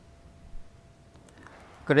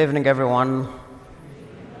Good evening, everyone.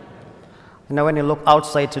 When you look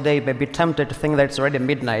outside today, you may be tempted to think that it's already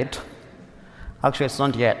midnight. Actually, it's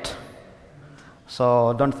not yet.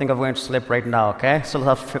 So don't think of going to sleep right now, okay? Still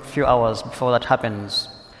have a few hours before that happens.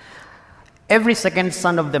 Every second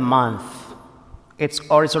Sunday of the month, it's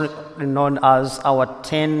originally known as our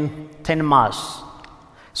 10 Mass.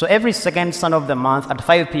 So every second Sunday of the month at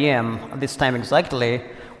 5 p.m., at this time exactly,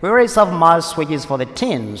 we always have Mass, which is for the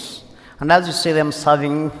teens. And as you see them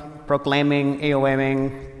serving, proclaiming,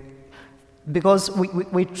 AOMing, because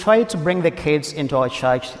we try to bring the kids into our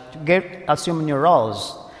church to assume new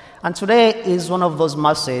roles. And today is one of those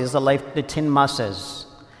masses, the teen masses.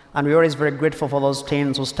 And we're always very grateful for those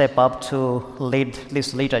teens who step up to lead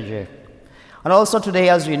this liturgy. And also today,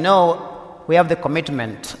 as we know, we have the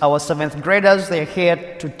commitment. Our 7th graders, they're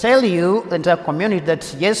here to tell you, the entire community,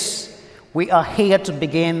 that yes, we are here to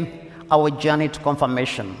begin our journey to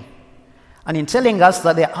confirmation. And in telling us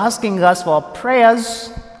that they're asking us for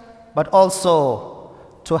prayers, but also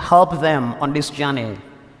to help them on this journey.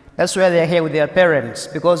 That's why they're here with their parents,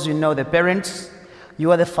 because you know the parents, you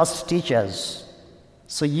are the first teachers.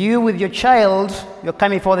 So you with your child, you're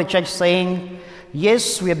coming before the church saying,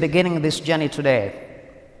 yes, we are beginning this journey today.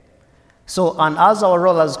 So, and as our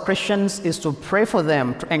role as Christians is to pray for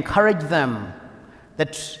them, to encourage them,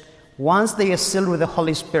 that once they are sealed with the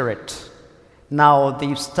Holy Spirit, now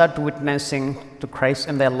they start witnessing to Christ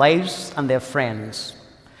in their lives and their friends.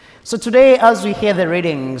 So today, as we hear the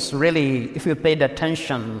readings, really, if you paid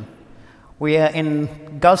attention, we are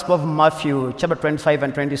in Gospel of Matthew, chapter 25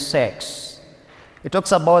 and 26. It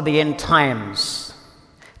talks about the end times.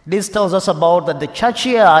 This tells us about that the church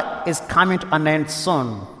year is coming to an end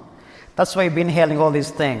soon. That's why we've been hearing all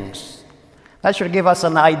these things. That should give us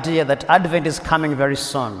an idea that Advent is coming very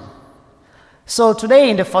soon. So today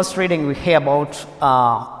in the first reading, we hear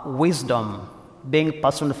about wisdom being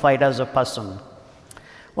personified as a person.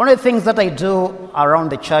 One of the things that I do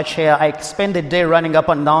around the church here, I spend the day running up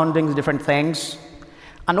and down doing different things.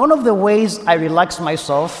 And one of the ways I relax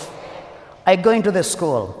myself, I go into the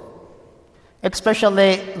school,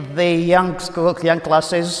 especially the young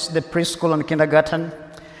classes, the preschool and kindergarten.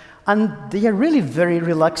 And they are really very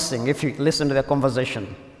relaxing if you listen to their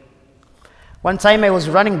conversation. One time I was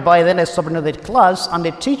running by, then I stopped into the class, and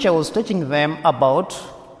the teacher was teaching them about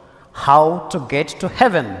how to get to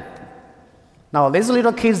heaven. Now, these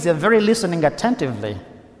little kids, they're very listening attentively.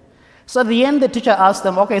 So at the end, the teacher asked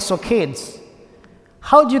them, okay, so kids,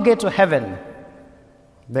 how do you get to heaven?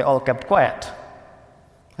 They all kept quiet.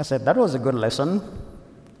 I said, that was a good lesson.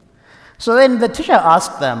 So then the teacher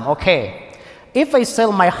asked them, okay, if I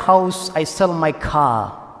sell my house, I sell my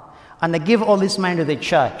car, and I give all this money to the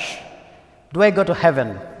church, do I go to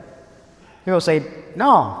heaven? People said,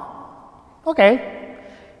 no. Okay.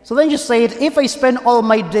 So then she said, if I spend all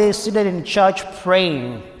my days seated in church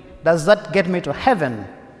praying, does that get me to heaven?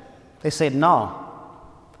 They said, no.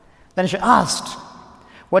 Then she asked,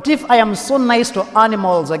 what if I am so nice to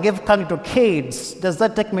animals, I give candy to kids, does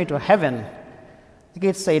that take me to heaven? The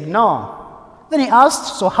kids said, no. Then he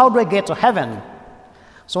asked, so how do I get to heaven?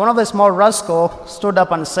 So one of the small rascals stood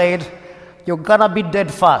up and said, you gotta be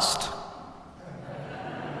dead first.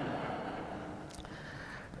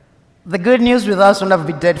 The good news with us, we'll have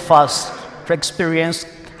to be dead fast to experience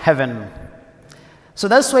heaven. So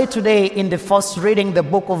that's why today in the first reading, the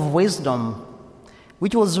book of wisdom,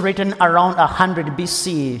 which was written around 100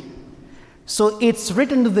 BC. So it's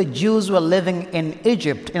written to the Jews who are living in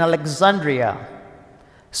Egypt, in Alexandria.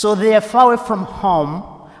 So they are far away from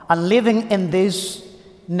home and living in this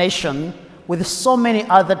nation with so many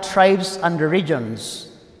other tribes and regions.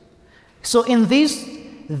 So in this,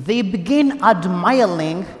 they begin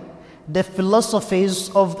admiring the philosophies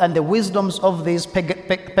and the wisdoms of these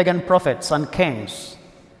pagan prophets and kings.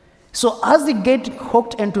 So as they get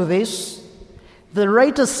hooked into this, the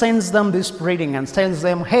writer sends them this reading and tells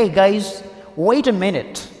them, hey guys, wait a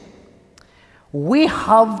minute. We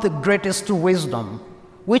have the greatest wisdom,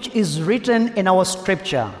 which is written in our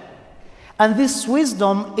scripture. And this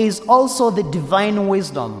wisdom is also the divine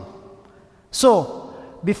wisdom. So,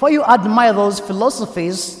 before you admire those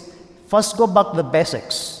philosophies, first go back to the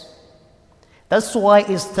basics. That's why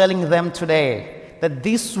he's telling them today that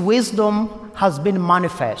this wisdom has been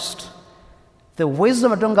manifest. The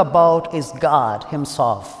wisdom I'm talking about is God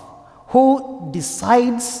himself, who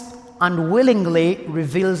decides and willingly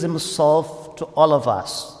reveals himself to all of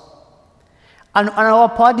us. And our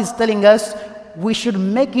part is telling us we should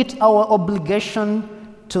make it our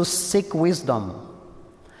obligation to seek wisdom.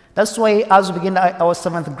 That's why as we begin our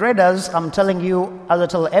 7th graders, I'm telling you, as I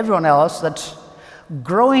tell everyone else, that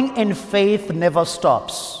growing in faith never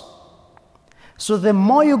stops. So the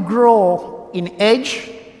more you grow in age,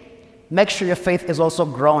 make sure your faith is also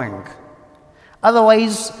growing.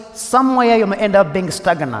 Otherwise, somewhere you may end up being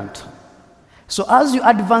stagnant. So as you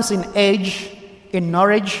advance in age, in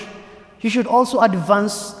knowledge, you should also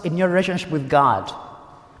advance in your relationship with God.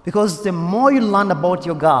 Because the more you learn about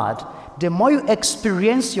your God, the more you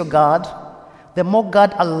experience your God, the more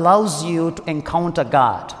God allows you to encounter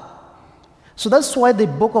God. So that's why the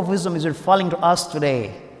book of wisdom is referring to us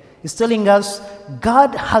today. It's telling us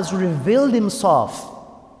God has revealed himself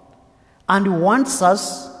and wants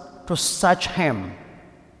us to search him.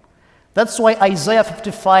 That's why Isaiah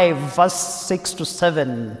 55, verse 6 to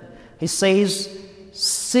 7, he says,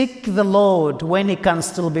 "Seek the Lord when he can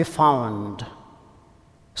still be found."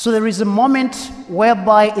 So there is a moment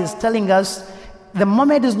whereby it's telling us the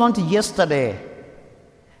moment is not yesterday.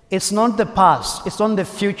 It's not the past. It's not the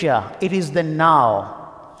future. It is the now.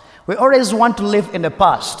 We always want to live in the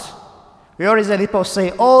past. We always hear people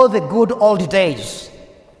say, "Oh, the good old days."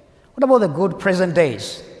 What about the good present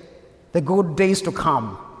days? The good days to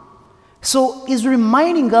come? So he's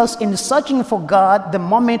reminding us in searching for God, the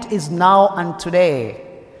moment is now and today.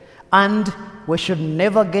 And we should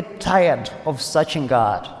never get tired of searching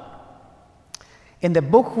God. In the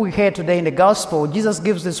book we hear today in the gospel, Jesus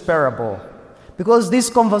gives this parable. Because this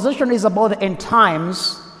conversation is about the end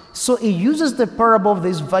times, so he uses the parable of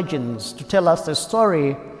these virgins to tell us the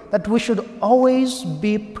story that we should always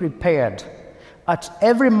be prepared. At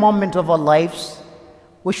every moment of our lives,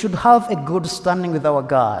 we should have a good standing with our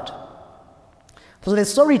God. So the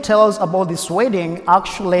story tells about this wedding.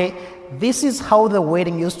 Actually, this is how the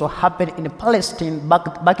wedding used to happen in Palestine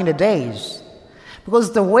back in the days.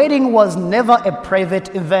 Because the wedding was never a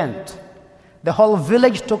private event. The whole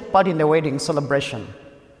village took part in the wedding celebration.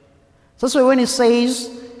 So when it says,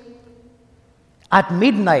 at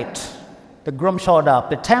midnight, the groom showed up,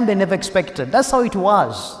 the time they never expected. That's how it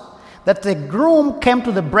was. That the groom came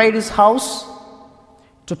to the bride's house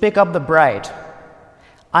to pick up the bride.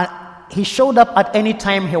 And he showed up at any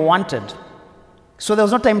time he wanted. So there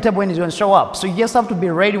was no timetable when he's going to show up. So you just have to be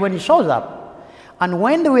ready when he shows up. And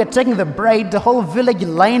when they were taking the bride, the whole village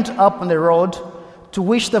lined up on the road to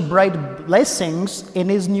wish the bride blessings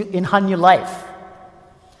in her new life.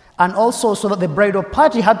 And also so that the bridal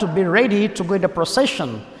party had to be ready to go in the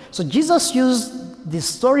procession. So Jesus used the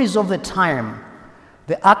stories of the time,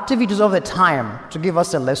 the activities of the time, to give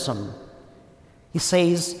us a lesson. He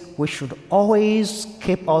says we should always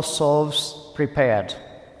keep ourselves prepared.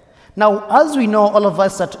 Now, as we know, all of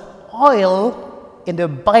us, that oil in the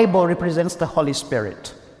Bible represents the Holy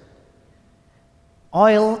Spirit.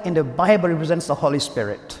 Oil in the Bible represents the Holy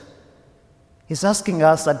Spirit. He's asking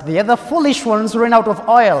us that the other foolish ones ran out of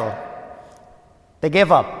oil. They gave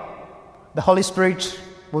up. The Holy Spirit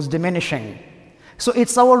was diminishing. So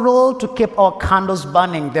it's our role to keep our candles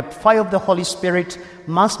burning. The fire of the Holy Spirit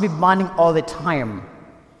must be burning all the time.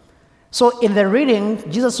 So in the reading,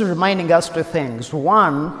 Jesus is reminding us two things.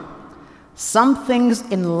 One, some things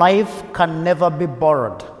in life can never be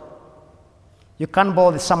borrowed. You can't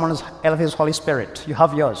borrow someone else's Holy Spirit. You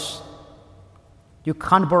have yours. You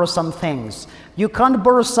can't borrow some things. You can't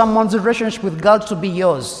borrow someone's relationship with God to be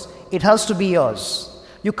yours. It has to be yours.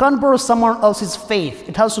 You can't borrow someone else's faith.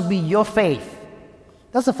 It has to be your faith.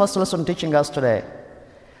 That's the first lesson teaching us today.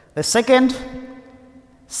 The second,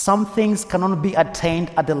 some things cannot be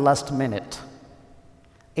attained at the last minute.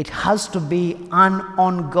 It has to be an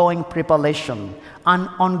ongoing preparation, an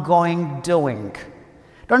ongoing doing.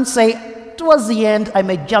 Don't say, towards the end, I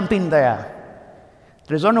may jump in there.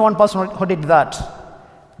 There is only one person who did that,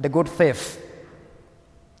 the good thief.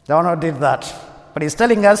 The one who did that. But he's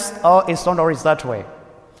telling us, oh, it's not always that way.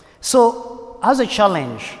 So, as a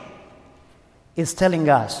challenge, he's telling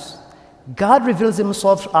us, God reveals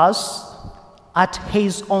himself to us at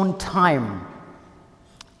his own time.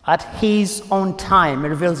 At his own time, he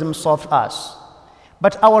reveals himself to us.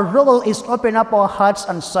 But our role is to open up our hearts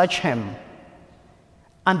and search him.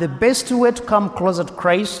 And the best way to come closer to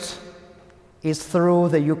Christ is through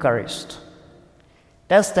the Eucharist.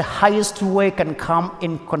 That's the highest way we can come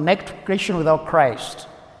in connection with our Christ.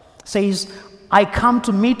 It says, I come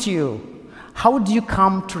to meet you. How do you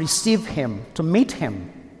come to receive him, to meet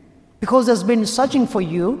him? Because there's been searching for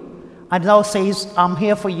you, and now says, I'm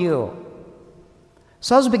here for you.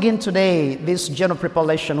 So as we begin today, this journey of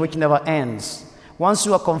preparation which never ends, once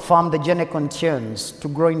you are confirmed, the journey continues to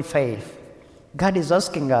grow in faith. God is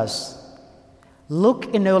asking us,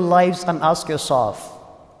 look in your lives and ask yourself,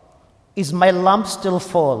 is my lamp still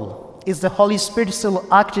full? Is the Holy Spirit still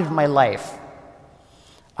active in my life?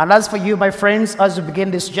 And as for you, my friends, as you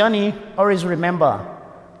begin this journey, always remember,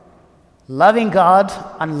 Loving God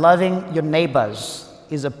and loving your neighbors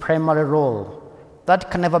is a primary role that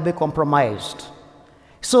can never be compromised.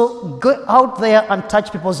 So go out there and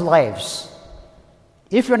touch people's lives.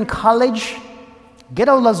 If you're in college, get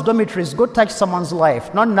out of those dormitories, go touch someone's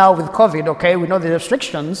life. Not now with COVID, okay, we know the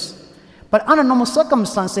restrictions, but under normal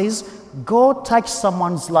circumstances, go touch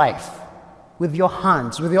someone's life with your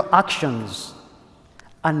hands, with your actions,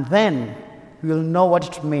 and then you'll know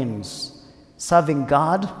what it means, serving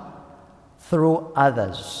God through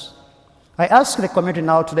others. I ask the community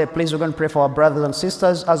now today, please, we're going to pray for our brothers and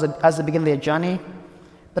sisters as they begin their journey,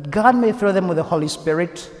 that God may fill them with the Holy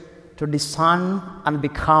Spirit to discern and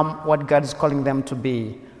become what God is calling them to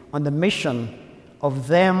be on the mission of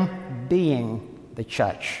them being the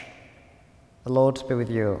church. The Lord be with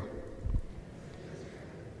you.